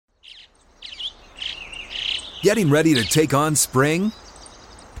Getting ready to take on spring?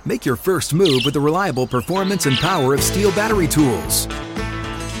 Make your first move with the reliable performance and power of Steel battery tools.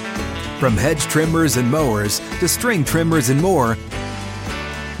 From hedge trimmers and mowers to string trimmers and more,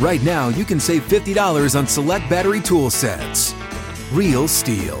 right now you can save $50 on select battery tool sets. Real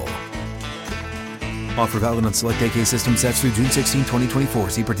Steel. Offer valid on select AK system sets through June 16,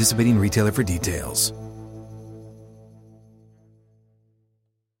 2024. See participating retailer for details.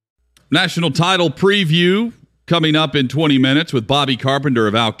 National title preview coming up in 20 minutes with Bobby Carpenter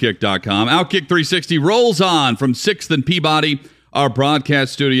of Outkick.com. Outkick 360 rolls on from 6th and Peabody, our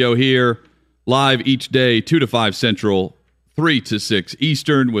broadcast studio here, live each day, 2 to 5 Central, 3 to 6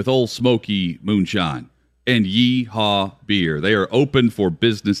 Eastern, with Old Smoky Moonshine and Yeehaw Beer. They are open for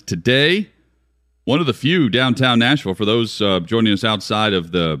business today. One of the few downtown Nashville, for those joining us outside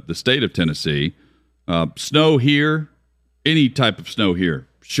of the state of Tennessee. Snow here, any type of snow here,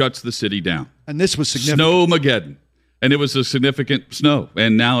 shuts the city down. And this was significant. Snowmageddon. And it was a significant snow.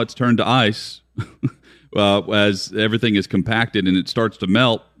 And now it's turned to ice as everything is compacted and it starts to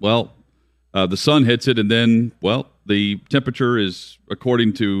melt. Well, the sun hits it, and then, well, the temperature is,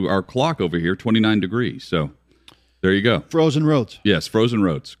 according to our clock over here, 29 degrees. So there you go. Frozen roads. Yes, frozen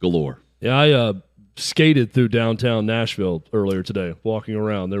roads galore. Yeah, I skated through downtown Nashville earlier today, walking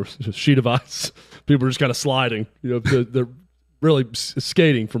around. There was a sheet of ice. People were just kind of sliding. You know, they're really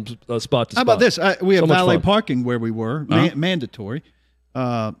skating from spot to spot. How about this? We have valet fun. Parking where we were, mandatory.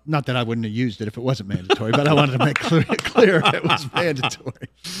 Not that I wouldn't have used it if it wasn't mandatory, but I wanted to make clear it was mandatory.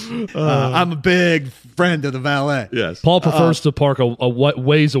 I'm a big friend of the valet. Yes. Paul prefers to park a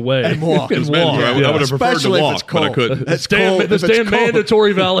ways away and walk. I would have preferred Especially to if walk, it's cold. but I couldn't. It's cold. This damn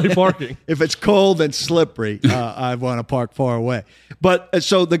mandatory valet parking. If it's cold and slippery, I want to park far away. But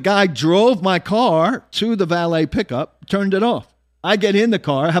so the guy drove my car to the valet pickup, turned it off. I get in the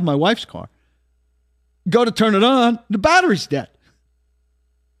car, I have my wife's car, go to turn it on, the battery's dead.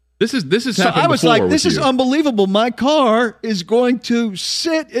 This is So happened I was before like, with this is you. unbelievable. My car is going to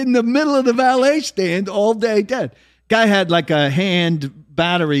sit in the middle of the valet stand all day dead. Guy had like a hand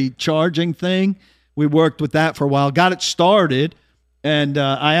battery charging thing. We worked with that for a while, got it started, and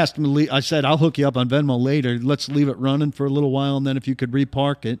I asked him to leave. I said, I'll hook you up on Venmo later. Let's leave it running for a little while, and then if you could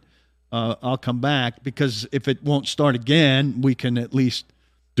repark it, I'll come back, because if it won't start again, we can at least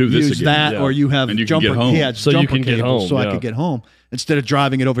Do this use again. that, Yeah. or you have And you can jumper. get home. He had So you jumper can get cables, home, so I yeah. could get home instead of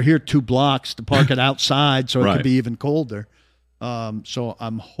driving it over here 2 blocks to park it outside, so it Right. could be even colder. So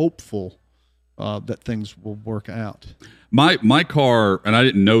I'm hopeful that things will work out. My car, and I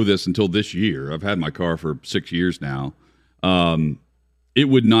didn't know this until this year. I've had my car for 6 years now. It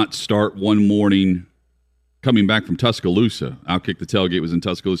would not start one morning coming back from Tuscaloosa. Outkick the Tailgate was in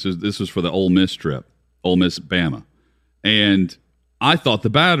Tuscaloosa. This was for the Ole Miss trip, Ole Miss, Bama. And I thought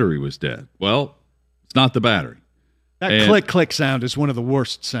the battery was dead. Well, it's not the battery. That click sound is one of the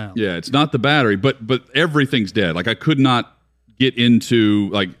worst sounds. Yeah, it's not the battery, but everything's dead. Like, I could not get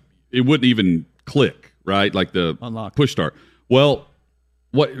into, like, it wouldn't even click, right? Like the Unlock. push start. Well,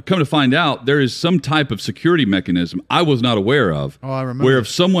 come to find out, there is some type of security mechanism I was not aware of. Oh, I remember. Where if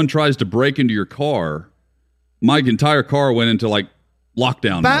someone tries to break into your car, my entire car went into like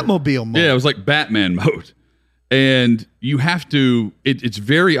lockdown Batmobile mode. Yeah, it was like Batman mode. And you have to, it's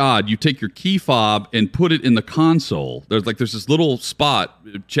very odd. You take your key fob and put it in the console. There's this little spot.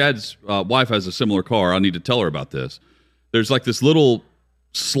 Chad's wife has a similar car. I need to tell her about this. There's like this little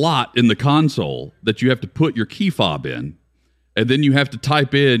slot in the console that you have to put your key fob in. And then you have to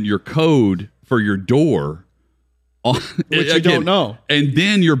type in your code for your door. Which you don't know. And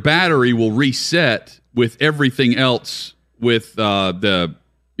then your battery will reset with everything else, with the,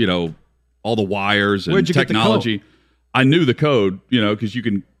 all the wires and Where'd you technology. get the code? I knew the code, because you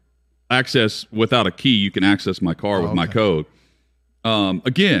can access, without a key, you can access my car with my code.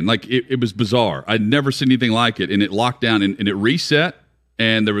 Again, like it was bizarre. I'd never seen anything like it. And it locked down and it reset.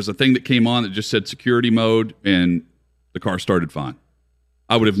 And there was a thing that came on that just said security mode, and the car started fine.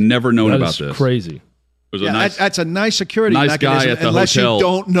 I would have never known about this. Crazy. It was That's a nice security nice mechanism, guy at the unless hotel you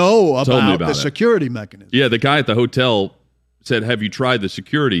don't know told me about the it. security mechanism. Yeah, the guy at the hotel said, "Have you tried the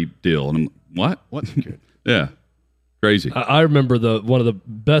security deal?" And I'm, what? What security? Yeah, crazy. I remember one of the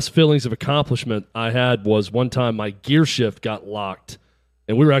best feelings of accomplishment I had was one time my gear shift got locked,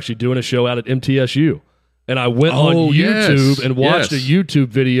 and we were actually doing a show out at MTSU. And I went on YouTube and watched a YouTube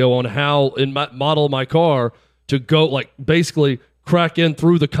video on how model my car to go, like, basically crack in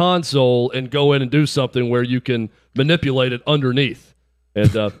through the console and go in and do something where you can manipulate it underneath.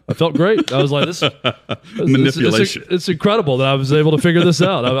 And I felt great. I was like, this Manipulation. it's incredible that I was able to figure this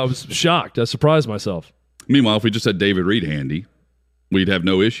out. I was shocked. I surprised myself. Meanwhile, if we just had David Reed handy, we'd have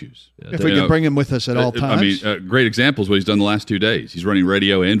no issues. If we could bring him with us at all times. I mean, great example is what he's done the last 2 days. He's running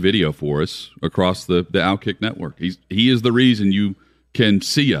radio and video for us across the Outkick network. He is the reason you can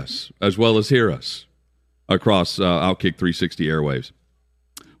see us as well as hear us across Outkick 360 airwaves.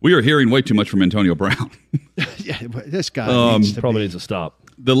 We are hearing way too much from Antonio Brown. Yeah, this guy needs to stop.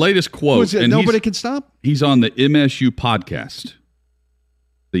 The latest quote. And nobody can stop? He's on the MSU podcast,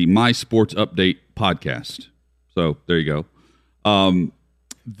 the My Sports Update podcast. So there you go.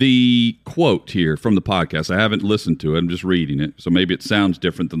 The quote here from the podcast, I haven't listened to it. I'm just reading it. So maybe it sounds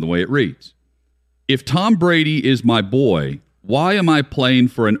different than the way it reads. If Tom Brady is my boy, why am I playing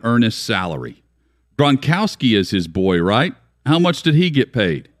for an earnest salary? Gronkowski is his boy, right? How much did he get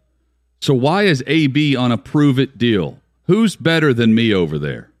paid? So why is AB on a prove-it deal? Who's better than me over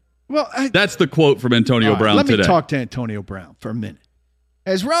there? Well, that's the quote from Antonio Brown today. Let me talk to Antonio Brown for a minute.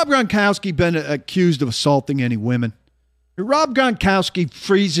 Has Rob Gronkowski been accused of assaulting any women? Did Rob Gronkowski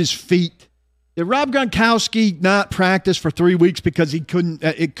freeze his feet? Did Rob Gronkowski not practice for 3 weeks because he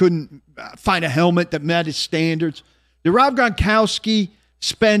couldn't find a helmet that met his standards? Did Rob Gronkowski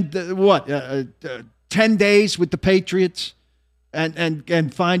spend 10 days with the Patriots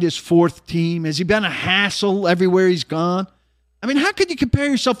and find his fourth team? Has he been a hassle everywhere he's gone? I mean, how could you compare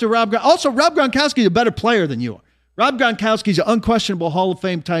yourself to Rob Gronkowski? Also, Rob Gronkowski is a better player than you are. Rob Gronkowski is an unquestionable Hall of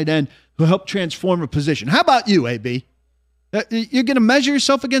Fame tight end who helped transform a position. How about you, AB? You're going to measure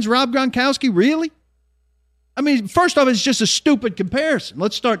yourself against Rob Gronkowski? Really? I mean, first off, it's just a stupid comparison.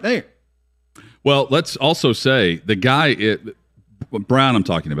 Let's start there. Well, let's also say the guy, Brown I'm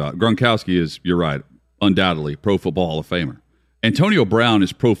talking about, Gronkowski is, you're right, undoubtedly Pro Football Hall of Famer. Antonio Brown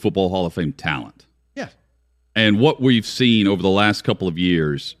is Pro Football Hall of Fame talent. Yeah. And what we've seen over the last couple of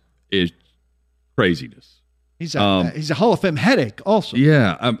years is craziness. He's a Hall of Fame headache also.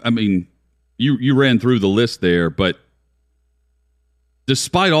 Yeah. I mean, you ran through the list there, but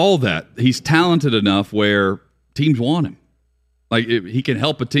despite all that, he's talented enough where teams want him. Like, he can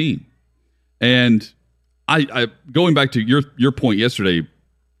help a team. And I going back to your point yesterday,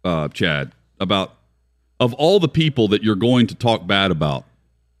 Chad, about of all the people that you're going to talk bad about,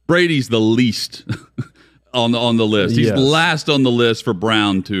 Brady's the least on the list. He's last on the list for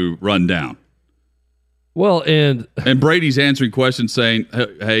Brown to run down. Well, and Brady's answering questions saying,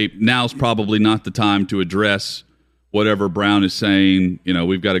 hey, now's probably not the time to address whatever Brown is saying. You know,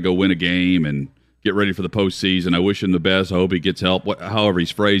 we've got to go win a game and get ready for the postseason. I wish him the best. I hope he gets help, however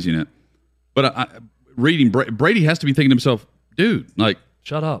he's phrasing it. But reading Brady has to be thinking to himself, dude, like,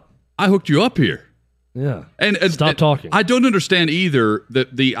 shut up. I hooked you up here. Yeah. And stop talking. I don't understand either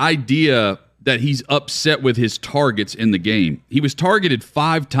the idea that he's upset with his targets in the game. He was targeted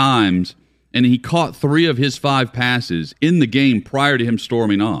 5 times, and he caught 3 of his 5 passes in the game prior to him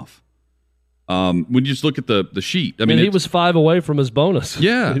storming off. When you just look at the sheet. I mean, he was 5 away from his bonus.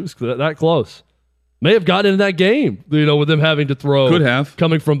 Yeah. He was that close. May have gotten into that game, with them having to throw. Could have.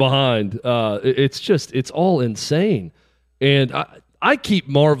 Coming from behind. It's all insane. And I keep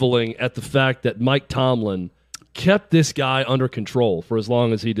marveling at the fact that Mike Tomlin kept this guy under control for as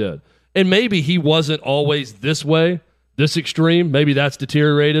long as he did. And maybe he wasn't always this way, this extreme. Maybe that's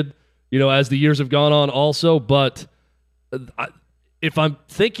deteriorated, as the years have gone on also. But if I'm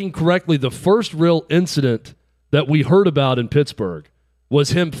thinking correctly, the first real incident that we heard about in Pittsburgh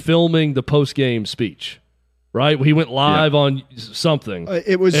was him filming the post-game speech, right? He went live on something.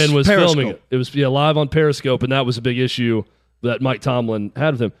 It was and was Periscope. filming it. It was live on Periscope, and that was a big issue that Mike Tomlin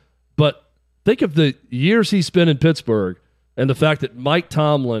had with him. But think of the years he spent in Pittsburgh, and the fact that Mike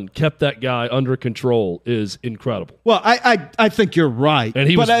Tomlin kept that guy under control is incredible. Well, I think you're right, and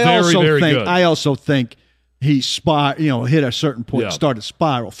he was very good. I also think he hit a certain point, started to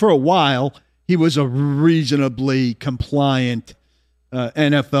spiral. For a while, he was a reasonably compliant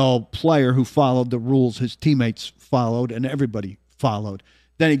NFL player who followed the rules his teammates followed and everybody followed.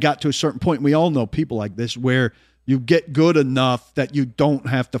 Then he got to a certain point, and we all know people like this, where you get good enough that you don't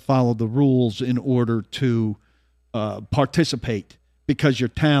have to follow the rules in order to participate because your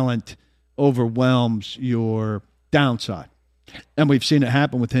talent overwhelms your downside. And we've seen it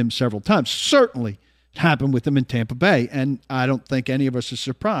happen with him several times. Certainly happened with him in Tampa Bay, and I don't think any of us are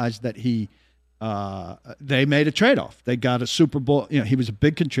surprised that they made a trade-off. They got a Super Bowl. He was a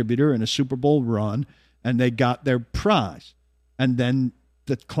big contributor in a Super Bowl run, and they got their prize. And then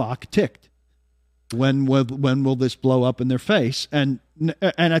the clock ticked. When will this blow up in their face? And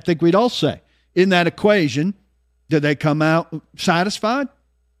I think we'd all say, in that equation, did they come out satisfied?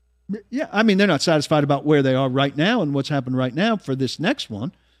 Yeah, I mean, they're not satisfied about where they are right now and what's happened right now for this next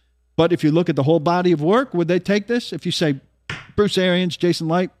one. But if you look at the whole body of work, would they take this? If you say Bruce Arians, Jason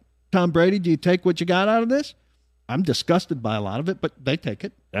Licht, Tom Brady, do you take what you got out of this? I'm disgusted by a lot of it, but they take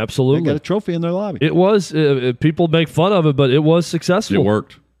it. Absolutely. They got a trophy in their lobby. It was, people make fun of it, but it was successful. It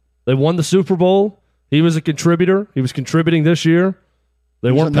worked. They won the Super Bowl. He was a contributor. He was contributing this year.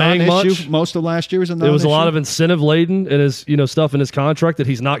 They weren't paying much. Most of last year was a non-issue. There was a lot of incentive laden in his, stuff in his contract that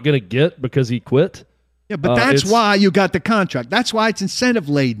he's not going to get because he quit. Yeah, but that's why you got the contract. That's why it's incentive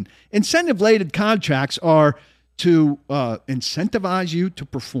laden. Incentive laden contracts are to incentivize you to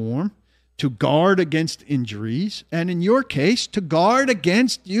perform, to guard against injuries, and in your case, to guard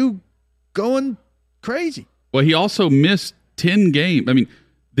against you going crazy. Well, he also missed 10 games. I mean,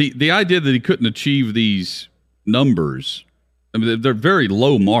 the idea that he couldn't achieve these numbers, I mean, they're very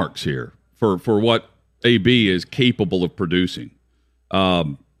low marks here for what AB is capable of producing.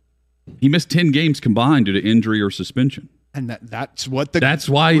 He missed 10 games combined due to injury or suspension. And that's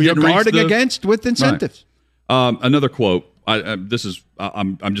why you're guarding against with incentives. Right. Another quote.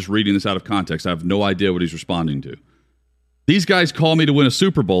 I'm just reading this out of context. I have no idea what he's responding to. These guys call me to win a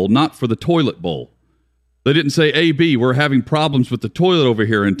Super Bowl, not for the toilet bowl. They didn't say, AB, we're having problems with the toilet over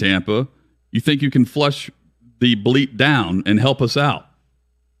here in Tampa. You think you can flush the bleep down and help us out?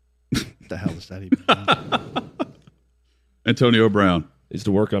 What the hell is that even mean? Antonio Brown. Needs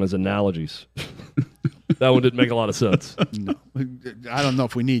to work on his analogies. That one didn't make a lot of sense. No, I don't know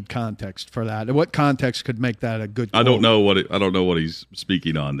if we need context for that. What context could make that a good quote? I don't know what he's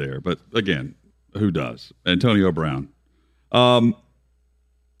speaking on there, but again, who does? Antonio Brown.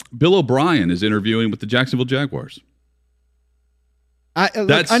 Bill O'Brien is interviewing with the Jacksonville Jaguars.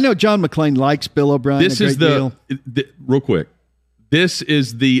 I know John McClain likes Bill O'Brien. This is real quick. This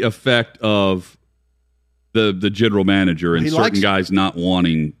is the effect of the general manager and certain guys not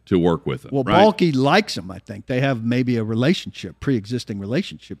wanting to work with him. Well, right? Balky likes him, I think. They have maybe a pre-existing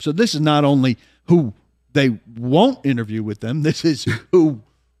relationship. So this is not only who they won't interview with them, this is who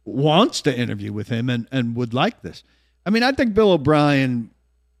wants to interview with him and would like this. I mean, I think Bill O'Brien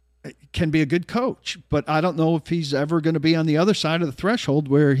can be a good coach, but I don't know if he's ever going to be on the other side of the threshold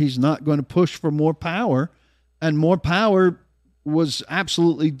where he's not going to push for more power, and more power was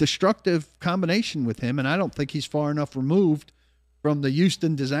absolutely destructive combination with him, and I don't think he's far enough removed from the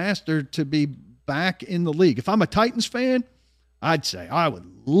Houston disaster to be back in the league. If I'm a Titans fan, I'd say I would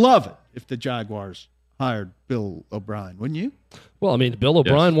love it if the Jaguars hired Bill O'Brien, wouldn't you? Well, I mean, Bill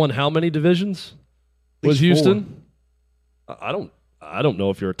O'Brien won how many divisions with Houston? 4. I don't know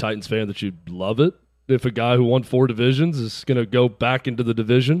if you're a Titans fan that you'd love it if a guy who won 4 divisions is going to go back into the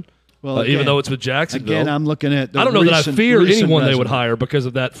division. Well, again, even though it's with Jacksonville. Again, I'm looking at I don't know that I fear anyone they would hire because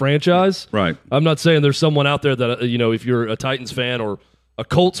of that franchise. Right. I'm not saying there's someone out there that, if you're a Titans fan or a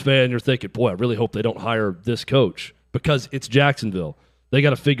Colts fan, you're thinking, boy, I really hope they don't hire this coach because it's Jacksonville. They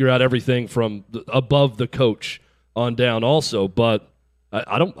got to figure out everything from above the coach on down also. But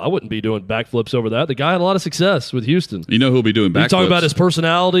I wouldn't be doing backflips over that. The guy had a lot of success with Houston. You know who'll be doing backflips? You talk about his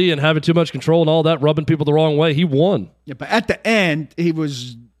personality and having too much control and all that, rubbing people the wrong way. He won. Yeah, but at the end, he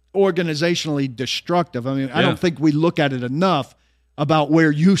was organizationally destructive. I mean, I don't think we look at it enough about where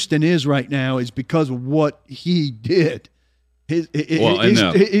Houston is right now is because of what he did.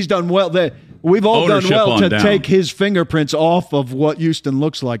 He's done well there. We've all done well to take his fingerprints off of what Houston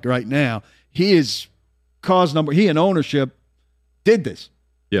looks like right now. He is he and ownership did this.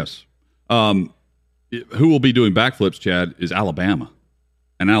 Yes. Who will be doing backflips, Chad, is Alabama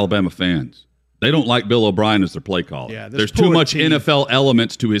and Alabama fans. They don't like Bill O'Brien as their play caller. Yeah, there's too much NFL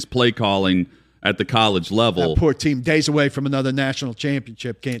elements to his play calling at the college level. That poor team, days away from another national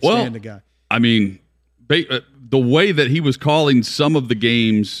championship, can't stand the guy. I mean, the way that he was calling some of the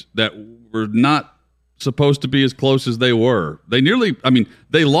games that were not supposed to be as close as they were. They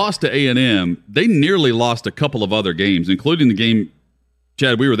lost to A&M. They nearly lost a couple of other games, including the game,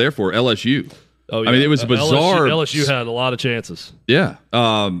 Chad, we were there for, LSU. Oh, yeah. I mean, it was bizarre. LSU had a lot of chances. Yeah.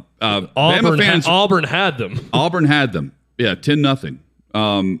 Auburn had them. Auburn had them. Yeah,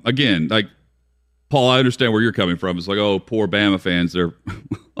 10-0. Again, like, Paul, I understand where you're coming from. It's like, oh, poor Bama fans. They're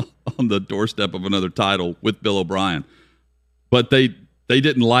on the doorstep of another title with Bill O'Brien. But they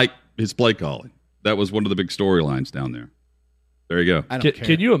didn't like his play calling. That was one of the big storylines down there. There you go.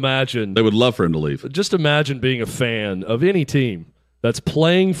 Can you imagine? They would love for him to leave. Just imagine being a fan of any team that's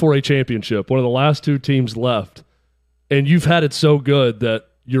playing for a championship, one of the last 2 teams left, and you've had it so good that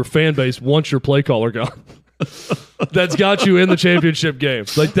your fan base wants your play caller gone. That's got you in the championship game.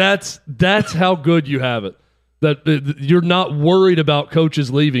 Like that's how good you have it. That you're not worried about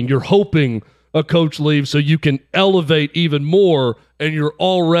coaches leaving. You're hoping a coach leaves so you can elevate even more, and you're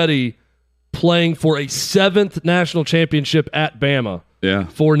already playing for a 7th national championship at Bama. Yeah.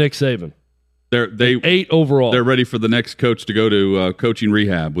 For Nick Saban. They 8 overall. They're ready for the next coach to go to coaching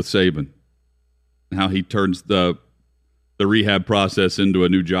rehab with Saban. and how he turns the rehab process into a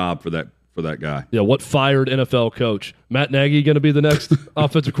new job for that guy. Yeah, what fired NFL coach? Matt Nagy going to be the next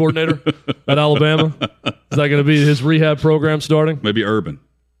offensive coordinator at Alabama? Is that going to be his rehab program starting? Maybe Urban.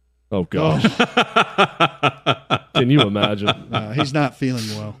 Oh, gosh. Can you imagine? He's not feeling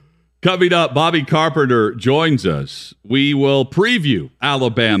well. Coming up, Bobby Carpenter joins us. We will preview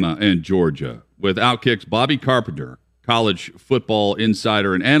Alabama and Georgia with Outkick's Bobby Carpenter, college football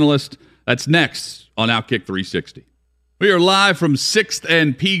insider and analyst. That's next on Outkick 360. We are live from 6th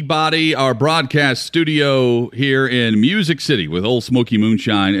and Peabody, our broadcast studio here in Music City with Old Smoky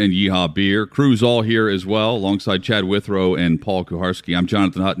Moonshine and Yeehaw Beer. Crew's all here as well, alongside Chad Withrow and Paul Kuharski. I'm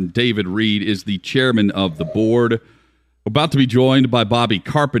Jonathan Hutton. David Reed is the chairman of the board. We're about to be joined by Bobby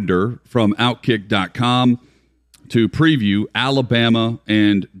Carpenter from Outkick.com to preview Alabama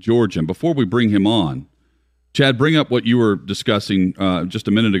and Georgia. And before we bring him on, Chad, bring up what you were discussing just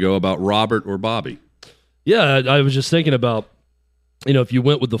a minute ago about Robert or Bobby. Yeah, I was just thinking about, if you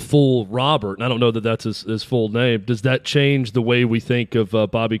went with the full Robert, and I don't know that that's his full name, does that change the way we think of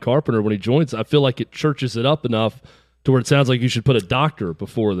Bobby Carpenter when he joins? I feel like it churches it up enough to where it sounds like you should put a doctor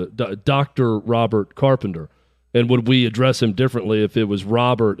before Dr. Robert Carpenter. And would we address him differently if it was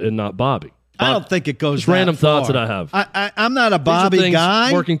Robert and not Bobby? I don't think it goes that random far. thoughts that I have. I'm not a Bobby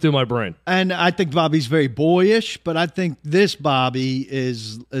guy. Working through my brain. And I think Bobby's very boyish, but I think this Bobby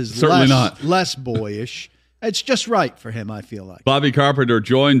is certainly less boyish. It's just right for him, I feel like. Bobby Carpenter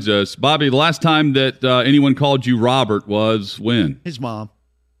joins us. Bobby, the last time that anyone called you Robert was when? His mom.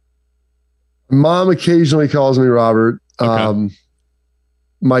 Mom occasionally calls me Robert. Okay.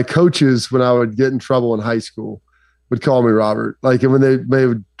 My coaches, when I would get in trouble in high school, would call me Robert. Like, and when they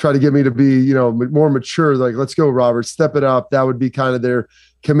would try to get me to be, more mature, like, let's go, Robert, step it up. That would be kind of their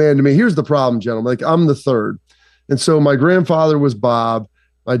command to me. Here's the problem, gentlemen. Like, I'm the third. And so my grandfather was Bob.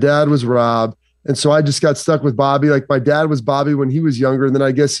 My dad was Rob. And so I just got stuck with Bobby. Like, my dad was Bobby when he was younger, and then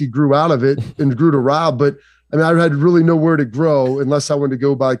I guess he grew out of it and grew to Rob. But I mean, I had really nowhere to grow unless I wanted to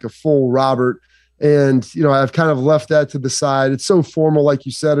go by like a full Robert. And, I've kind of left that to the side. It's so formal, like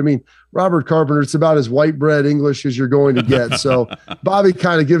you said. I mean, Robert Carpenter, it's about as white bread English as you're going to get. So Bobby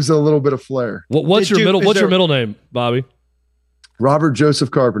kind of gives it a little bit of flair. What's your middle name, Bobby? Robert Joseph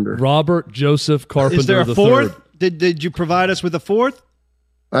Carpenter. Robert Joseph Carpenter. Is there a fourth? Did you provide us with a fourth?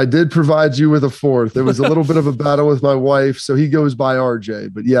 I did provide you with a fourth. There was a little bit of a battle with my wife, so he goes by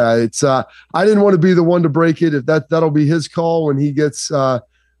RJ. But yeah, it's I didn't want to be the one to break it. If that'll be his call when he gets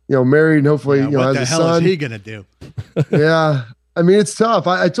married and hopefully has a son. What the hell is he gonna do? Yeah, I mean, it's tough.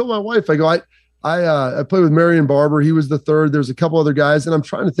 I told my wife, I go, I played with Marion Barber. He was the third. There's a couple other guys, and I'm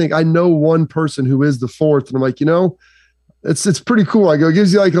trying to think. I know one person who is the fourth, and I'm like, it's pretty cool. I go, it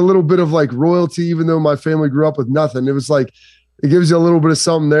gives you like a little bit of like royalty, even though my family grew up with nothing. It was like, it gives you a little bit of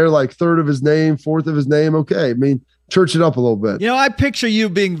something there, like third of his name, fourth of his name. Okay. I mean, church it up a little bit. I picture you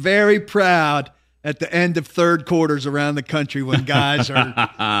being very proud at the end of third quarters around the country when guys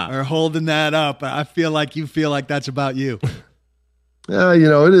are holding that up. I feel like you feel like that's about you. Yeah,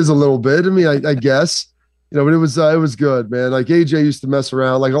 it is a little bit. I mean, I guess, but it was good, man. Like AJ used to mess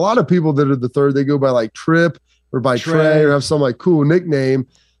around. Like a lot of people that are the third, they go by like Trip or by Trey or have some like cool nickname.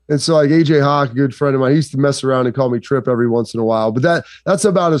 And so like AJ Hawk, a good friend of mine, he used to mess around and call me Trip every once in a while. But that's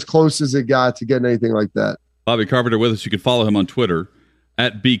about as close as it got to getting anything like that. Bobby Carpenter with us. You can follow him on Twitter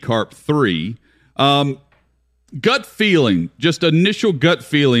at bcarp3. Gut feeling, just initial gut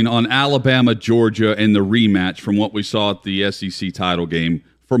feeling on Alabama, Georgia, and the rematch from what we saw at the SEC title game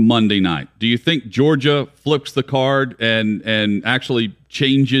for Monday night. Do you think Georgia flips the card and actually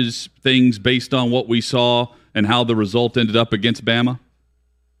changes things based on what we saw and how the result ended up against Bama?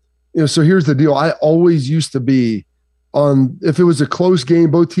 So here's the deal. I always used to be on, if it was a close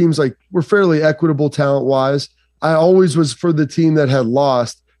game, both teams were fairly equitable talent-wise. I always was for the team that had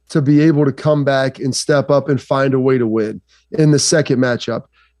lost to be able to come back and step up and find a way to win in the second matchup.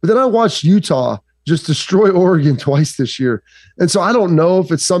 But then I watched Utah just destroy Oregon twice this year. And so I don't know if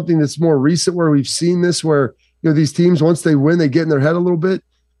it's something that's more recent where we've seen this, where these teams, once they win, they get in their head a little bit.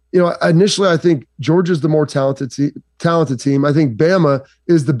 Initially, I think Georgia's the more talented team. I think Bama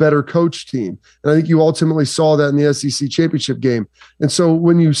is the better coach team. And I think you ultimately saw that in the SEC championship game. And so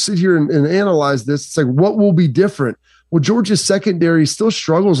when you sit here and analyze this, it's like, what will be different? Well, Georgia's secondary still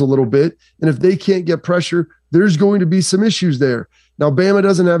struggles a little bit. And if they can't get pressure, there's going to be some issues there. Now, Bama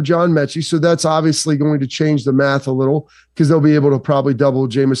doesn't have John Mechie, so that's obviously going to change the math a little because they'll be able to probably double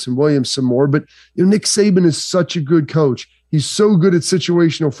Jamison Williams some more. But Nick Saban is such a good coach. He's so good at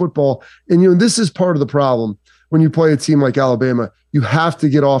situational football. And, this is part of the problem when you play a team like Alabama. You have to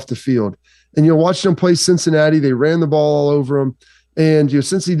get off the field. And, watching them play Cincinnati, they ran the ball all over them. And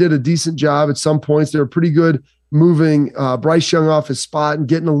since he did a decent job at some points, they were pretty good moving Bryce Young off his spot and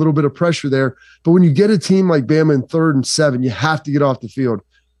getting a little bit of pressure there. But when you get a team like Bama in 3rd and 7, you have to get off the field.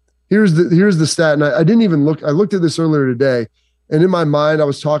 Here's the stat, and I didn't even look. I looked at this earlier today, and in my mind, I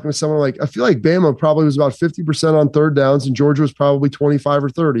was talking to someone like, I feel like Bama probably was about 50% on 3rd downs, and Georgia was probably 25 or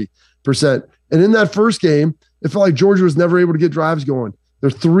 30%. And in that first game, it felt like Georgia was never able to get drives going. They're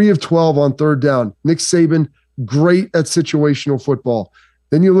 3 of 12 on 3rd down. Nick Saban, great at situational football.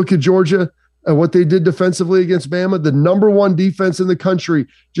 Then you look at Georgia and what they did defensively against Bama, the number 1 defense in the country,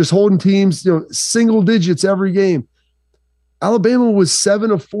 just holding teams, single digits every game. Alabama was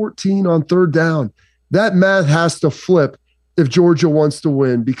 7 of 14 on 3rd down. That math has to flip if Georgia wants to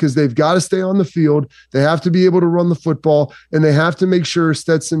win, because they've got to stay on the field. They have to be able to run the football, and they have to make sure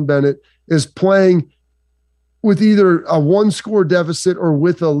Stetson Bennett is playing with either a 1-score deficit or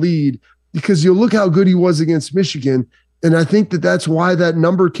with a lead, because you look how good he was against Michigan. And I think that's why that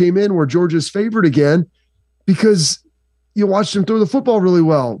number came in where Georgia's favored again, because you watched them throw the football really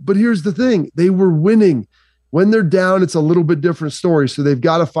well. But here's the thing. They were winning. When they're down, it's a little bit different story. So they've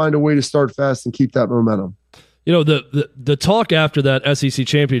got to find a way to start fast and keep that momentum. The talk after that SEC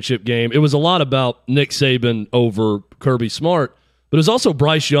championship game, it was a lot about Nick Saban over Kirby Smart, but it was also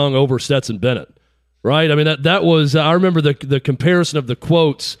Bryce Young over Stetson Bennett, right? I mean, that was, I remember the comparison of the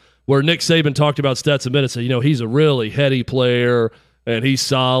quotes where Nick Saban talked about Stetson Bennett, said, he's a really heady player and he's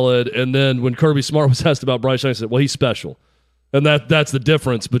solid. And then when Kirby Smart was asked about Bryce Young, he said, well, he's special. And that's the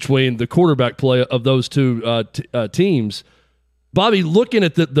difference between the quarterback play of those two teams. Bobby, looking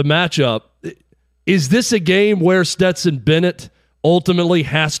at the matchup, is this a game where Stetson Bennett ultimately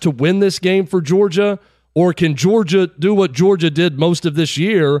has to win this game for Georgia? Or can Georgia do what Georgia did most of this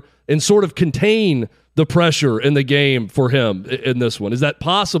year and sort of contain the pressure in the game for him in this one? Is that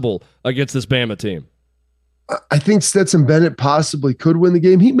possible against this Bama team? I think Stetson Bennett possibly could win the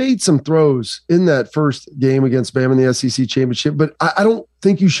game. He made some throws in that first game against Bama in the SEC championship, but I don't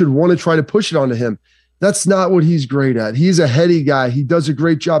think you should want to try to push it onto him. That's not what he's great at. He's a heady guy. He does a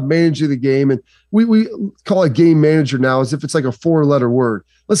great job managing the game. And we call it game manager now as if it's like a 4-letter word.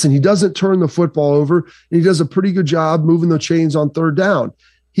 Listen, he doesn't turn the football over, and he does a pretty good job moving the chains on 3rd down.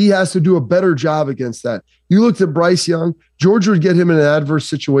 He has to do a better job against that. You looked at Bryce Young. Georgia would get him in an adverse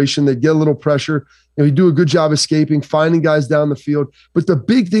situation. They'd get a little pressure. He'd do a good job escaping, finding guys down the field. But the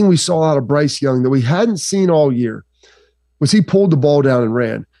big thing we saw out of Bryce Young that we hadn't seen all year was he pulled the ball down and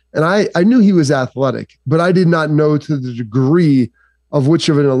ran. And I knew he was athletic, but I did not know to the degree of which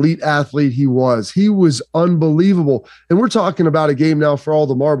of an elite athlete he was. He was unbelievable. And we're talking about a game now for all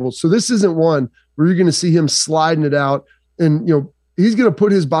the marbles. So this isn't one where you're going to see him sliding it out and, he's going to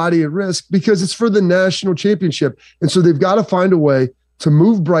put his body at risk because it's for the national championship. And so they've got to find a way to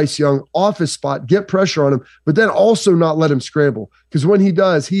move Bryce Young off his spot, get pressure on him, but then also not let him scramble. Because when he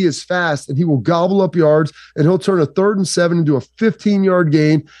does, he is fast and he will gobble up yards, and he'll turn a 3rd and 7 into a 15-yard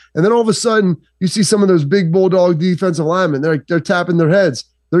gain. And then all of a sudden, you see some of those big Bulldog defensive linemen. They're tapping their heads.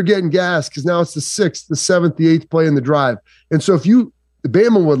 They're getting gas because now it's the 6th, the 7th, the 8th play in the drive. And so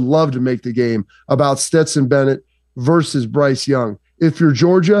Bama would love to make the game about Stetson Bennett versus Bryce Young. If you're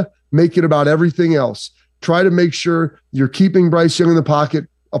Georgia, make it about everything else. Try to make sure you're keeping Bryce Young in the pocket,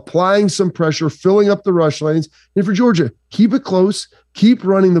 applying some pressure, filling up the rush lanes. And for Georgia, keep it close, keep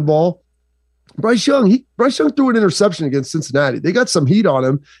running the ball. Bryce Young threw an interception against Cincinnati. They got some heat on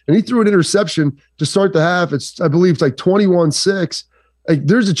him, and he threw an interception to start the half. I believe it's like 21-6. Like,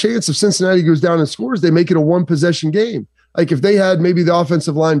 there's a chance if Cincinnati goes down and scores, they make it a 1-possession game. Like, if they had maybe the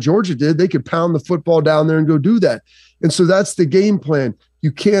offensive line Georgia did, they could pound the football down there and go do that. And so that's the game plan.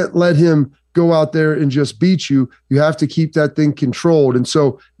 You can't let him go out there and just beat you. You have to keep that thing controlled. And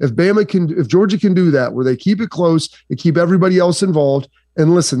so if Georgia can do that, where they keep it close and keep everybody else involved.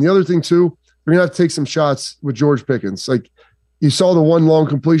 And listen, the other thing too, we're gonna have to take some shots with George Pickens. Like, you saw the one long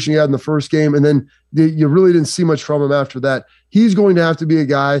completion he had in the first game, and then you really didn't see much from him after that. He's going to have to be a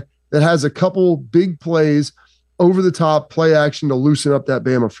guy that has a couple big plays, over the top play action to loosen up that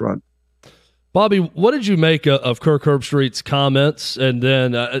Bama front. Bobby, what did you make of Kirk Herbstreit's comments? And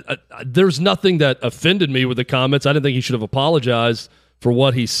then there's nothing that offended me with the comments. I didn't think he should have apologized for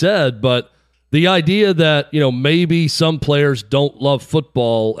what he said, but the idea that, maybe some players don't love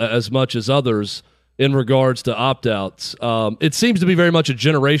football as much as others in regards to opt-outs. It seems to be very much a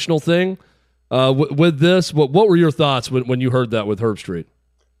generational thing with this. What were your thoughts when you heard that with Herbstreit?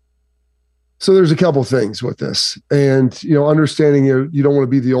 So there's a couple things with this, and understanding you don't want to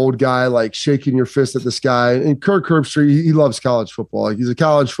be the old guy like shaking your fist at the sky. And Kirk Herbstreit, he loves college football. Like, he's a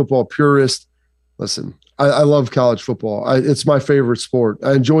college football purist. Listen, I love college football. It's my favorite sport.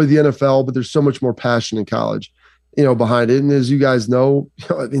 I enjoy the NFL, but there's so much more passion in college. behind it. And as you guys know,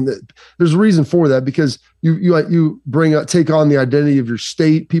 I mean, there's a reason for that, because you take on the identity of your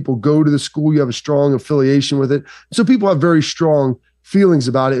state. People go to the school, you have a strong affiliation with it. So people have very strong feelings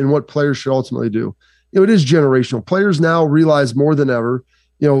about it and what players should ultimately do. It is generational. Players now realize more than ever,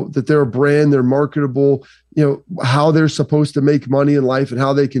 that they're a brand, they're marketable, how they're supposed to make money in life and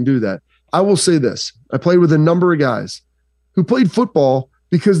how they can do that. I will say this. I played with a number of guys who played football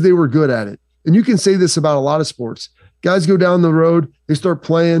because they were good at it. And you can say this about a lot of sports. Guys go down the road, they start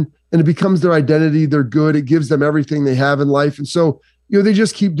playing, and it becomes their identity. They're good. It gives them everything they have in life. And so, they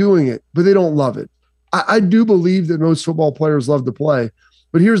just keep doing it, but they don't love it. I do believe that most football players love to play.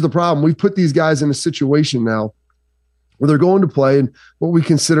 But here's the problem. We've put these guys in a situation now where they're going to play in what we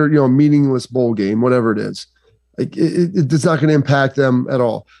consider, a meaningless bowl game, whatever it is. Like it's not going to impact them at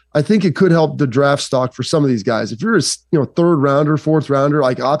all. I think it could help the draft stock for some of these guys. If you're a third rounder, fourth rounder,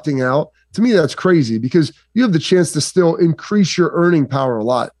 like opting out, to me, that's crazy, because you have the chance to still increase your earning power a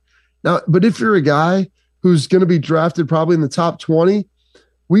lot. Now, but if you're a guy who's going to be drafted probably in the top 20,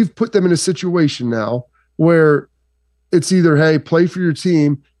 we've put them in a situation now where it's either, hey, play for your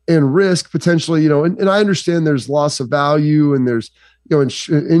team and risk potentially, and I understand there's loss of value and there's,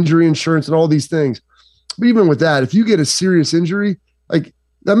 injury insurance and all these things. But even with that, if you get a serious injury, like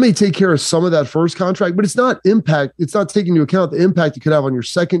that may take care of some of that first contract, but it's not taking into account the impact it could have on your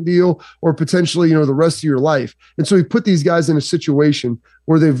second deal or potentially, the rest of your life. And so we put these guys in a situation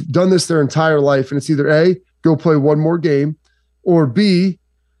where they've done this their entire life. And it's either A, go play one more game, or B,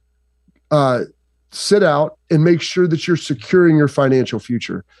 sit out and make sure that you're securing your financial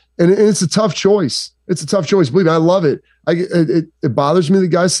future. And it's a tough choice. It's a tough choice. Believe me, I love it. It bothers me that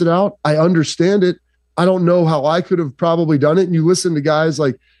guys sit out. I understand it. I don't know how I could have probably done it. And you listen to guys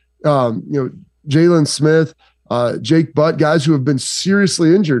like, Jalen Smith, Jake Butt, guys who have been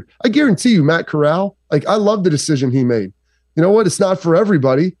seriously injured. I guarantee you, Matt Corral, I love the decision he made. You know what? It's not for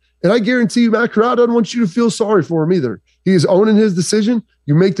everybody. And I guarantee you, Matt Corral doesn't want you to feel sorry for him either. He is owning his decision.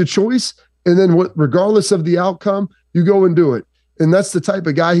 You make the choice. And then regardless of the outcome, you go and do it. And that's the type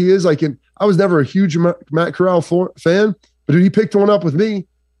of guy he is. I was never a huge Matt Corral fan, but he picked one up with me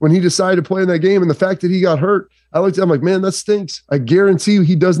when he decided to play in that game. And the fact that he got hurt, I looked at him like, man, that stinks. I guarantee you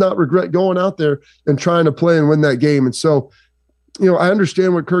he does not regret going out there and trying to play and win that game. And so, I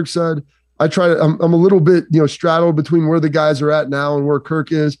understand what Kirk said. I'm a little bit, straddled between where the guys are at now and where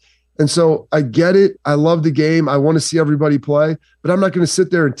Kirk is. And so I get it. I love the game. I want to see everybody play, but I'm not going to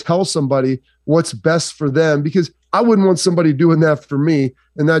sit there and tell somebody what's best for them, because I wouldn't want somebody doing that for me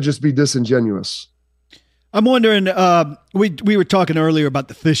and that just be disingenuous. I'm wondering, we were talking earlier about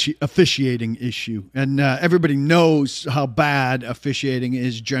the officiating issue, and everybody knows how bad officiating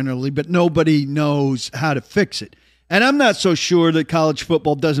is generally, but nobody knows how to fix it. And I'm not so sure that college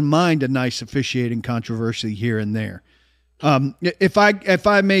football doesn't mind a nice officiating controversy here and there. If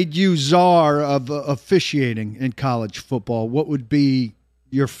I made you czar of officiating in college football, what would be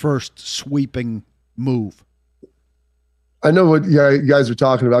your first sweeping move? I know what you guys are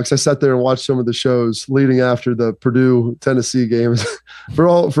talking about, because I sat there and watched some of the shows leading after the Purdue-Tennessee games.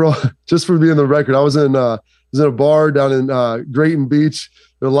 Just for being the record, I was in a bar down in Grayton Beach.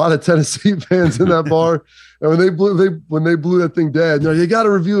 There are a lot of Tennessee fans in that bar, and when they blew that thing dead, you got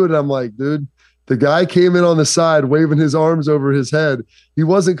to review it. And I'm like, dude, the guy came in on the side waving his arms over his head. He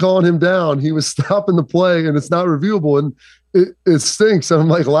wasn't calling him down. He was stopping the play, and it's not reviewable, and it stinks. And I'm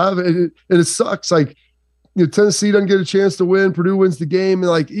like laughing, and it sucks. Tennessee doesn't get a chance to win. Purdue wins the game.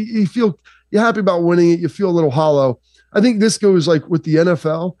 And you're happy about winning it. You feel a little hollow. I think this goes with the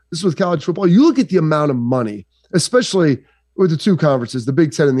NFL. This is with college football. You look at the amount of money, especially with the two conferences, the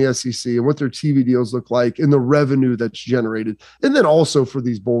Big Ten and the SEC, and what their TV deals look like and the revenue that's generated. And then also for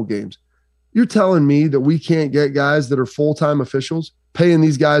these bowl games. You're telling me that we can't get guys that are full-time officials paying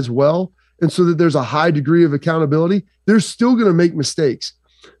these guys well, and so that there's a high degree of accountability? They're still going to make mistakes.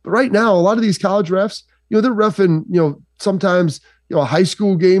 But right now, a lot of these college refs, they're reffing, sometimes, a high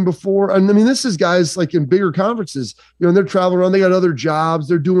school game before. And I mean, this is guys in bigger conferences, and they're traveling around, they got other jobs,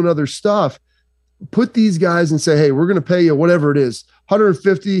 they're doing other stuff. Put these guys and say, hey, we're going to pay you whatever it is,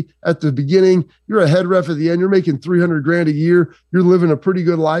 $150 at the beginning. You're a head ref at the end. You're making $300,000 a year. You're living a pretty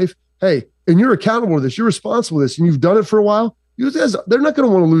good life. Hey, and you're accountable to this. You're responsible for this, and you've done it for a while. They're not going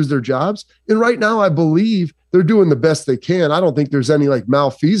to want to lose their jobs. And right now, I believe they're doing the best they can. I don't think there's any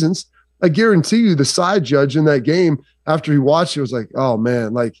malfeasance. I guarantee you the side judge in that game, after he watched it, was like, oh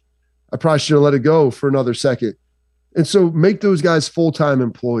man, I probably should have let it go for another second. And so make those guys full-time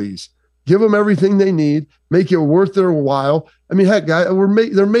employees. Give them everything they need. Make it worth their while. I mean, heck,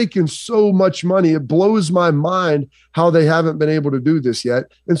 they're making so much money. It blows my mind how they haven't been able to do this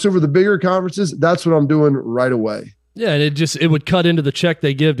yet. And so for the bigger conferences, that's what I'm doing right away. Yeah, and it would cut into the check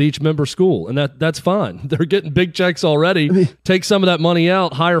they give to each member school, and that's fine. They're getting big checks already. Take some of that money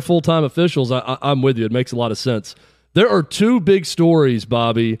out, hire full-time officials. I'm with you. It makes a lot of sense. There are two big stories,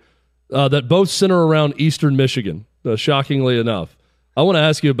 Bobby, that both center around Eastern Michigan, shockingly enough. I want to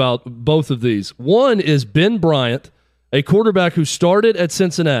ask you about both of these. One is Ben Bryant, a quarterback who started at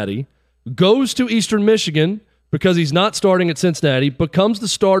Cincinnati, goes to Eastern Michigan because he's not starting at Cincinnati, becomes the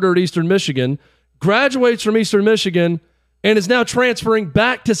starter at Eastern Michigan, graduates from Eastern Michigan, and is now transferring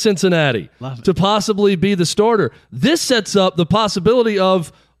back to Cincinnati to possibly be the starter. This sets up the possibility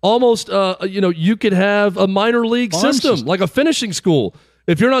of almost, you could have a minor league system, like a finishing school.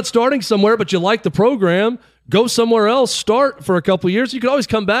 If you're not starting somewhere, but you like the program, go somewhere else, start for a couple of years. You can always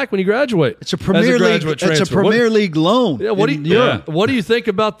come back when you graduate. It's a Premier League. It's a Premier League loan. Yeah. What do you think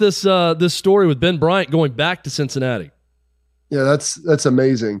about this this story with Ben Bryant going back to Cincinnati? Yeah, that's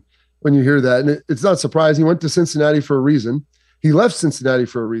amazing when you hear that, and it's not surprising. He went to Cincinnati for a reason. He left Cincinnati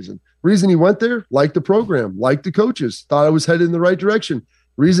for a reason. Reason he went there, liked the program, liked the coaches, thought I was headed in the right direction.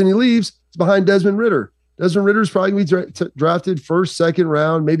 Reason he leaves is behind Desmond Ridder. Desmond Ridder is probably going to be drafted first, second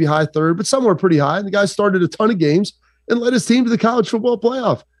round, maybe high third, but somewhere pretty high. And the guy started a ton of games and led his team to the college football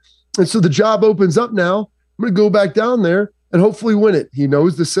playoff. And so the job opens up now. I'm going to go back down there and hopefully win it. He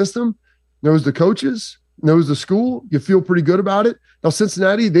knows the system, knows the coaches, knows the school. You feel pretty good about it. Now,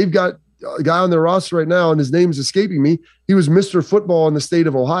 Cincinnati, they've got a guy on their roster right now, and his name is escaping me. He was Mr. Football in the state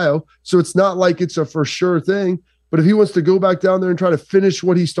of Ohio. So it's not like it's a for sure thing. But if he wants to go back down there and try to finish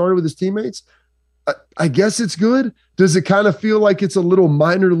what he started with his teammates, I guess it's good. Does it kind of feel like it's a little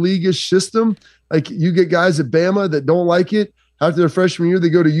minor league-ish system? Like you get guys at Bama that don't like it. After their freshman year, they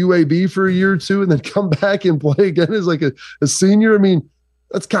go to UAB for a year or two and then come back and play again as like a senior. I mean,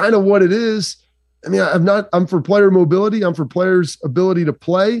 that's kind of what it is. I mean, I'm for player mobility. I'm for players' ability to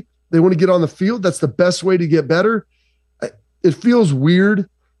play. They want to get on the field. That's the best way to get better. It feels weird,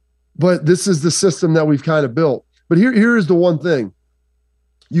 but this is the system that we've kind of built. But here is the one thing.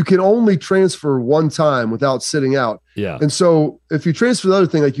 You can only transfer one time without sitting out. Yeah. And so if you transfer the other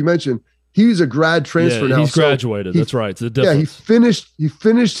thing, like you mentioned, he's a grad transfer now. He's graduated. That's right. It's a difference. Yeah, he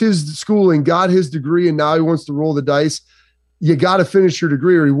finished his schooling, got his degree, and now he wants to roll the dice. You got to finish your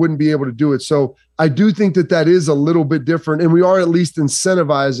degree or he wouldn't be able to do it. So I do think that is a little bit different, and we are at least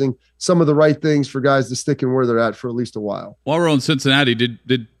incentivizing some of the right things for guys to stick in where they're at for at least a while. While we're on Cincinnati, did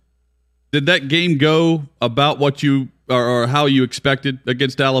that game go about what you or how you expected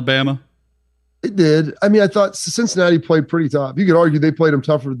against Alabama? It did. I mean, I thought Cincinnati played pretty tough. You could argue they played them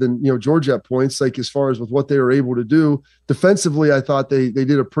tougher than Georgia at points, like as far as with what they were able to do defensively. I thought they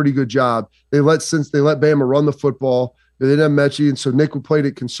did a pretty good job. They let Bama run the football. They didn't have Mechie, and so Nick played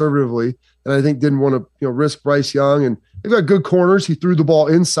it conservatively, and I think didn't want to risk Bryce Young. And they've got good corners. He threw the ball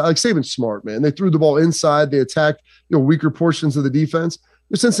inside. Like Saban's smart, man. They threw the ball inside. They attacked weaker portions of the defense.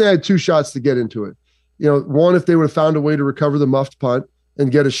 Cincinnati had two shots to get into it. One, if they would have found a way to recover the muffed punt and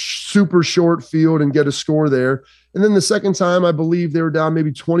get a super short field and get a score there. And then the second time, I believe they were down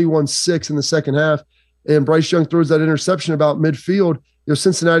maybe 21-6 in the second half, and Bryce Young throws that interception about midfield.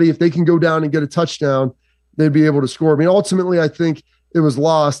 Cincinnati, if they can go down and get a touchdown, they'd be able to score. I mean, ultimately, I think it was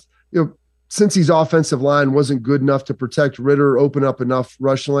lost. Cincy's offensive line wasn't good enough to protect Ridder, open up enough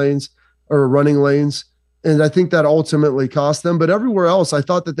rush lanes or running lanes. And I think that ultimately cost them. But everywhere else, I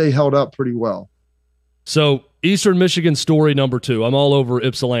thought that they held up pretty well. So Eastern Michigan story number 2. I'm all over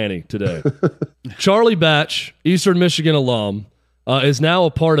Ypsilanti today. Charlie Batch, Eastern Michigan alum, is now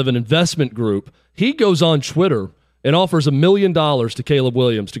a part of an investment group. He goes on Twitter and offers $1 million to Caleb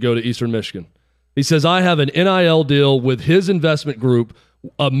Williams to go to Eastern Michigan. He says, I have an NIL deal with his investment group,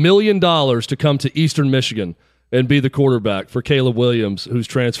 $1 million to come to Eastern Michigan and be the quarterback for Caleb Williams, who's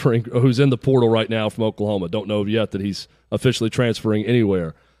in the portal right now from Oklahoma. Don't know yet that he's officially transferring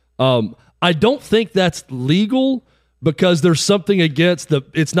anywhere. I don't think that's legal because there's something against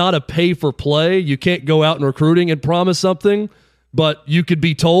it's not a pay for play. You can't go out in recruiting and promise something, but you could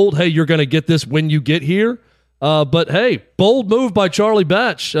be told, hey, you're going to get this when you get here. But hey, bold move by Charlie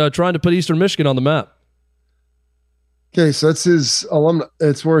Batch, trying to put Eastern Michigan on the map. Okay, so that's his alum.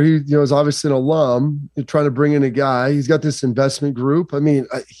 It's where he, is obviously an alum. You're trying to bring in a guy. He's got this investment group. I mean,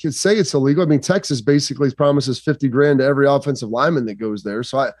 I could say it's illegal. I mean, Texas basically promises $50,000 to every offensive lineman that goes there.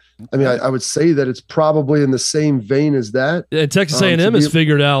 So I would say that it's probably in the same vein as that. Yeah, Texas A&M has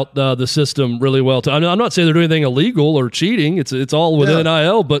figured out the system really well. I'm not saying they're doing anything illegal or cheating. It's all within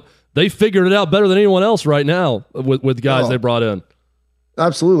NIL, but they figured it out better than anyone else right now with guys they brought in.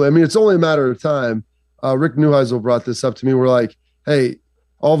 Absolutely. I mean, it's only a matter of time. Rick Neuheisel brought this up to me. We're like, hey,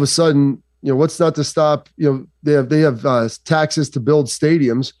 all of a sudden, what's not to stop? They have taxes to build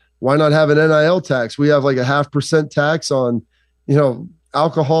stadiums. Why not have an NIL tax? We have like a 0.5% tax on,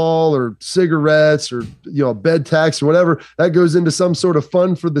 alcohol or cigarettes or, a bed tax or whatever. That goes into some sort of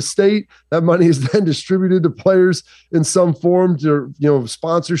fund for the state. That money is then distributed to players in some form to,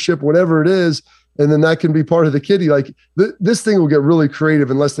 sponsorship, whatever it is. And then that can be part of the kitty. Like this thing will get really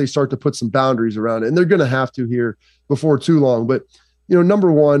creative unless they start to put some boundaries around it. And they're going to have to here before too long. But,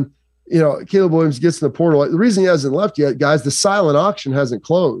 number one, Caleb Williams gets in the portal. The reason he hasn't left yet, guys, the silent auction hasn't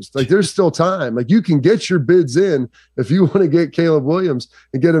closed. Like there's still time. Like you can get your bids in if you want to get Caleb Williams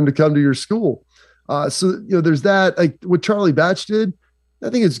and get him to come to your school. So there's that. Like what Charlie Batch did, I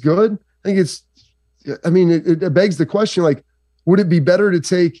think it's good. It begs the question, like, would it be better to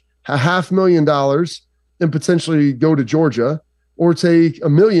take $500,000 and potentially go to Georgia, or take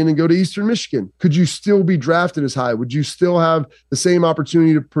 $1 million and go to Eastern Michigan? Could you still be drafted as high? Would you still have the same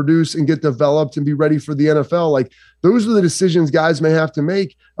opportunity to produce and get developed and be ready for the NFL? Like those are the decisions guys may have to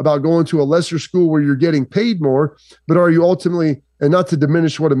make about going to a lesser school where you're getting paid more, but are you ultimately, and not to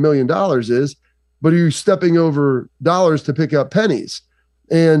diminish what $1 million is, but are you stepping over dollars to pick up pennies?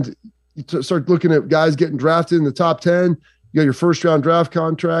 And you start looking at guys getting drafted in the top 10, you got your first round draft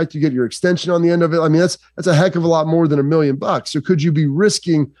contract, you get your extension on the end of it. I mean, that's a heck of a lot more than $1 million. So could you be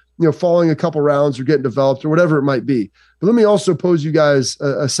risking, falling a couple rounds or getting developed or whatever it might be? But let me also pose you guys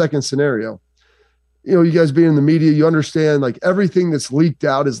a second scenario. You guys being in the media, you understand like everything that's leaked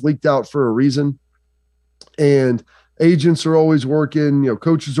out is leaked out for a reason. And agents are always working,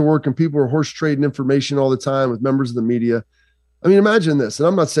 coaches are working, people are horse trading information all the time with members of the media. I mean, imagine this, and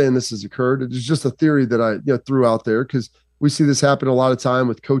I'm not saying this has occurred. It's just a theory that I threw out there because we see this happen a lot of time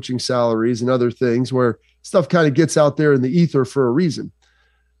with coaching salaries and other things where stuff kind of gets out there in the ether for a reason.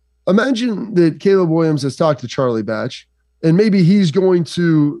 Imagine that Caleb Williams has talked to Charlie Batch, and maybe he's going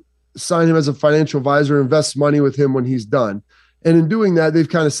to sign him as a financial advisor, invest money with him when he's done. And in doing that, they've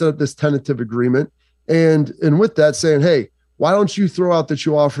kind of set up this tentative agreement. And with that saying, hey, why don't you throw out that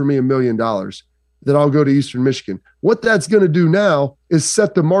you offer me $1 million that I'll go to Eastern Michigan? What that's going to do now is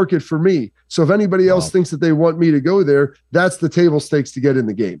set the market for me. So if anybody else thinks that they want me to go there, that's the table stakes to get in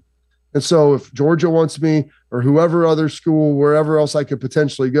the game. And so if Georgia wants me or whoever other school, wherever else I could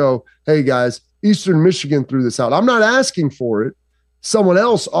potentially go, hey guys, Eastern Michigan threw this out. I'm not asking for it. Someone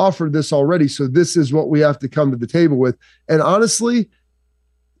else offered this already. So this is what we have to come to the table with. And honestly,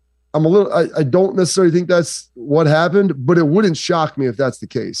 I don't necessarily think that's what happened, but it wouldn't shock me if that's the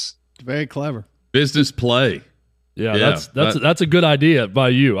case. Very clever. Business play. Yeah, that's a good idea by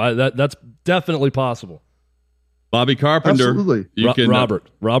you. That's definitely possible. Bobby Carpenter. Absolutely. Robert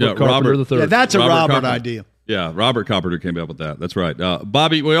Carpenter III. Yeah, that's a Robert Carpenter idea. Yeah, Robert Carpenter came up with that. That's right.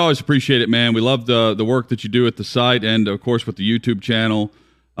 Bobby, we always appreciate it, man. We love the work that you do at the site and, of course, with the YouTube channel.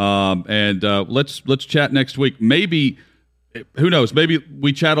 Let's chat next week. Maybe, who knows, maybe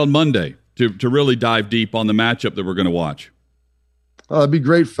we chat on Monday to really dive deep on the matchup that we're going to watch. That'd be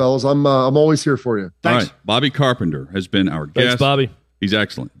great, fellas. I'm always here for you. Thanks. All right. Bobby Carpenter has been our guest. Thanks, Bobby. He's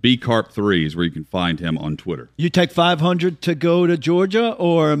excellent. BCarp3 is where you can find him on Twitter. You take 500 to go to Georgia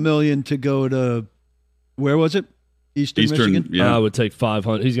or $1 million to go to, where was it? Eastern Michigan? Yeah. I would take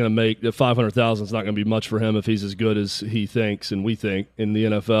 500. He's going to make the 500,000 is not going to be much for him if he's as good as he thinks and we think in the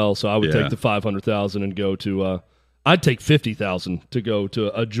NFL. So I would take the 500,000 and go to. I'd take 50,000 to go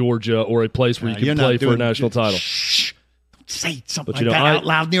to a Georgia or a place where you can play for a national title. Shh. Don't say something But, like that out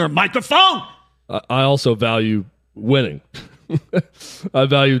loud near a microphone. I also value winning. I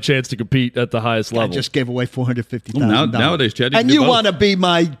value a chance to compete at the highest level. I just gave away $450,000. Well, nowadays, Chad, and you want to be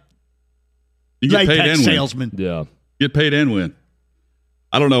my latex salesman? Yeah, get paid and win.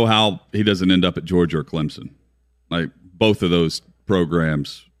 I don't know how he doesn't end up at Georgia or Clemson. Like both of those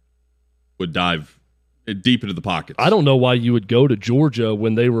programs would dive deep into the pockets. I don't know why you would go to Georgia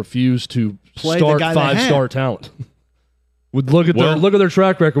when they refuse to start 5-star talent. Look at their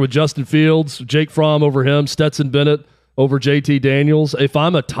track record with Justin Fields, Jake Fromm over him, Stetson Bennett over JT Daniels. If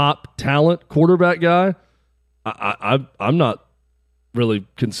I'm a top talent quarterback guy, I'm not really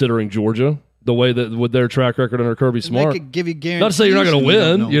considering Georgia the way that with their track record under Kirby Smart. They could give you guarantees. Not to say you're not going to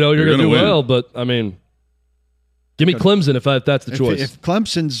win. You're going to do win. well, but I mean, give me Clemson if that's the choice. If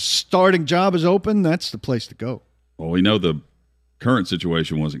Clemson's starting job is open, that's the place to go. Well, we know the current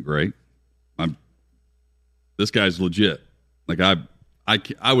situation wasn't great. This guy's legit. Like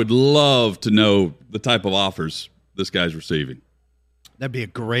I would love to know the type of offers this guy's receiving. That'd be a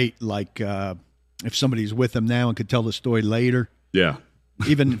great, if somebody's with him now and could tell the story later. Yeah.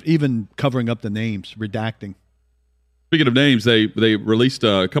 even covering up the names, redacting. Speaking of names, they released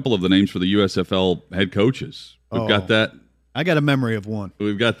a couple of the names for the USFL head coaches. We've got that. I got a memory of one.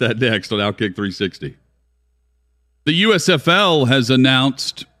 We've got that next on Outkick 360. The USFL has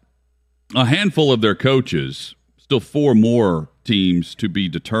announced a handful of their coaches, still 4 more teams to be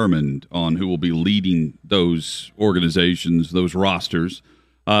determined on who will be leading those organizations, those rosters.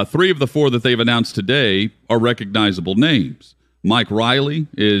 3 of the 4 that they've announced today are recognizable names. Mike Riley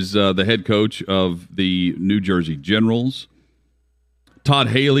is the head coach of the New Jersey Generals. Todd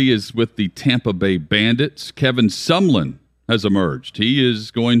Haley is with the Tampa Bay Bandits. Kevin Sumlin has emerged. He is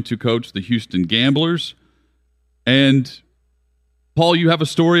going to coach the Houston Gamblers. And, Paul, you have a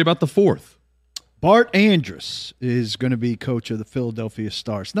story about the 4th. Bart Andrus is going to be coach of the Philadelphia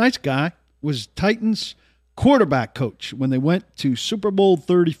Stars. Nice guy. Was Titans quarterback coach when they went to Super Bowl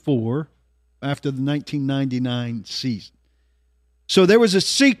 34 after the 1999 season. So there was a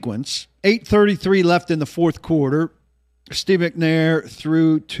sequence, 8:33 left in the 4th quarter. Steve McNair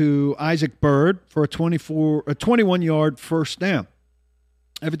threw to Isaac Bird for a 21-yard first down.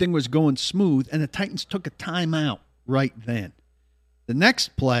 Everything was going smooth, and the Titans took a timeout right then. The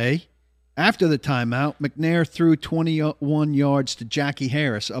next play, after the timeout, McNair threw 21 yards to Jackie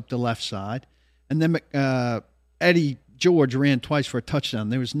Harris up the left side, and then Eddie George ran twice for a touchdown.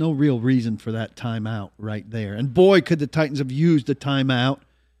 There was no real reason for that timeout right there. And boy, could the Titans have used the timeout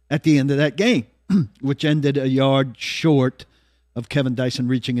at the end of that game, which ended a yard short of Kevin Dyson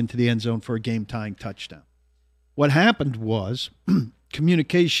reaching into the end zone for a game-tying touchdown. What happened was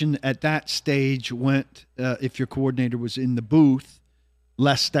communication at that stage went, if your coordinator was in the booth,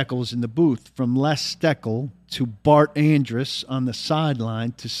 Les Steckel was in the booth, from Les Steckel to Bart Andrus on the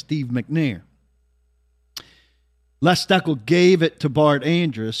sideline to Steve McNair. Les Steckel gave it to Bart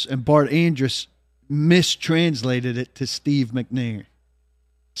Andrus, and Bart Andrus mistranslated it to Steve McNair.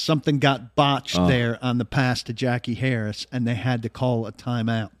 Something got botched there on the pass to Jackie Harris, and they had to call a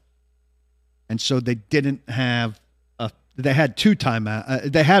timeout. And so they didn't have they had 2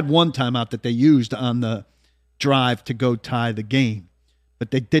 timeouts. They had 1 timeout that they used on the drive to go tie the game,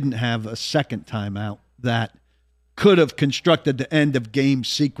 but they didn't have a second timeout that could have constructed the end of game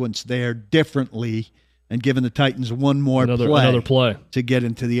sequence there differently and given the Titans one more another play to get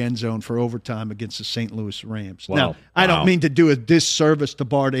into the end zone for overtime against the St. Louis Rams. Wow. Now, I don't mean to do a disservice to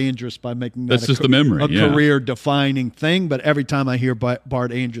Bart Andrus by making that a career-defining thing, but every time I hear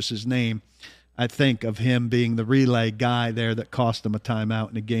Bart Andrus' name, I think of him being the relay guy there that cost them a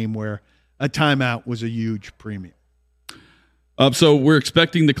timeout in a game where a timeout was a huge premium. So we're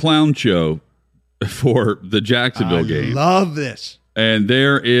expecting the clown show for the Jacksonville game. I love this. And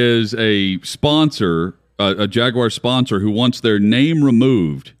there is a sponsor, a Jaguar sponsor, who wants their name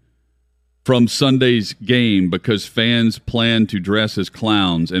removed from Sunday's game because fans plan to dress as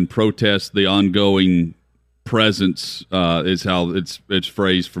clowns and protest the ongoing presence, is how it's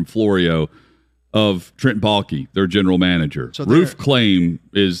phrased from Florio, of Trent Baalke, their general manager. So Roof Claim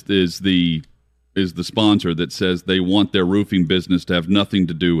is the sponsor that says they want their roofing business to have nothing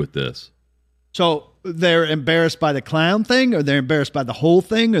to do with this. So they're embarrassed by the clown thing, or they're embarrassed by the whole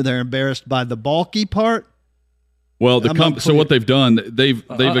thing, or they're embarrassed by the Baalke part? Well, so what they've done, they've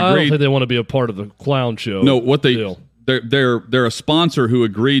agreed. I don't think they want to be a part of the clown show. No, what they're a sponsor who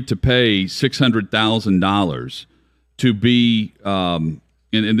agreed to pay $600,000 to be, and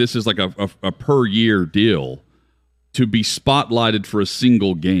this is like a per year deal, to be spotlighted for a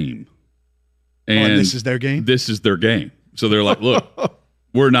single game. And this is their game? This is their game. So they're like, look,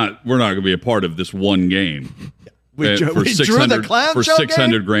 we're not going to be a part of this one game. We drew the clown for show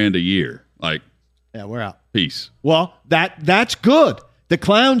 $600,000 a year. Like, yeah, we're out. Peace. Well, that's good. The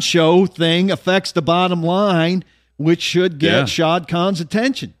clown show thing affects the bottom line, which should get Shad Khan's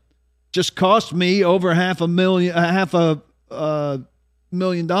attention. Just cost me over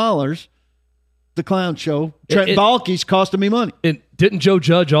 $500,000. The clown show. Trent Baalke's costing me money. And didn't Joe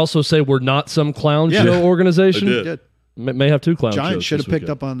Judge also say we're not some clown show organization? They did. May have 2 clown shows. Giants should have picked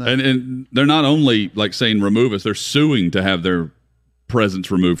up on that. And they're not only like saying remove us, they're suing to have their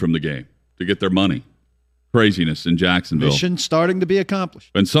presence removed from the game to get their money. Craziness in Jacksonville. Mission starting to be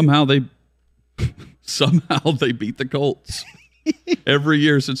accomplished. And somehow they beat the Colts every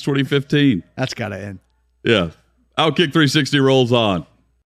year since 2015. That's got to end. Yeah. Outkick 360 rolls on.